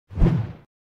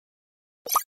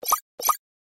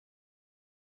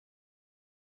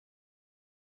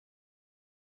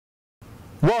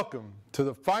Welcome to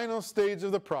the final stage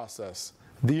of the process,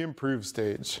 the improve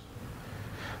stage.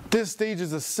 This stage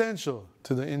is essential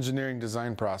to the engineering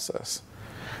design process.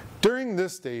 During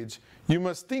this stage, you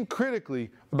must think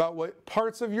critically about what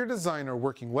parts of your design are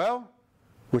working well,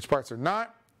 which parts are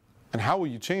not, and how will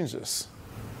you change this.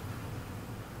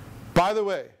 By the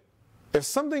way, if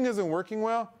something isn't working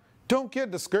well, don't get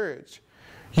discouraged.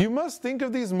 You must think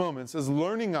of these moments as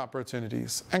learning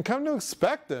opportunities and come to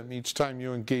expect them each time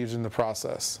you engage in the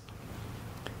process.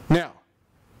 Now,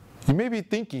 you may be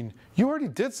thinking you already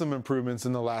did some improvements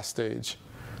in the last stage,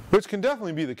 which can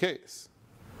definitely be the case.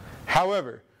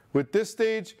 However, with this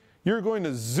stage, you're going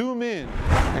to zoom in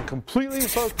and completely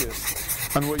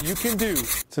focus on what you can do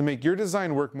to make your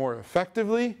design work more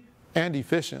effectively and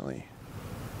efficiently.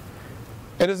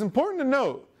 It is important to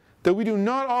note that we do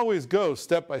not always go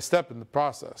step by step in the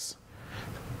process.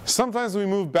 Sometimes we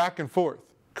move back and forth,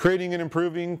 creating and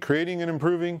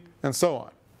improving, and so on.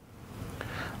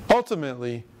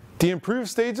 Ultimately, the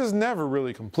improve stage is never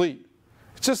really complete.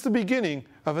 It's just the beginning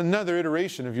of another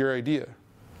iteration of your idea.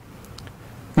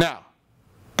 Now,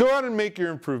 go out and make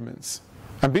your improvements,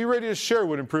 and be ready to share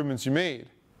what improvements you made,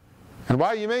 and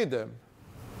why you made them,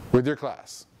 with your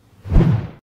class.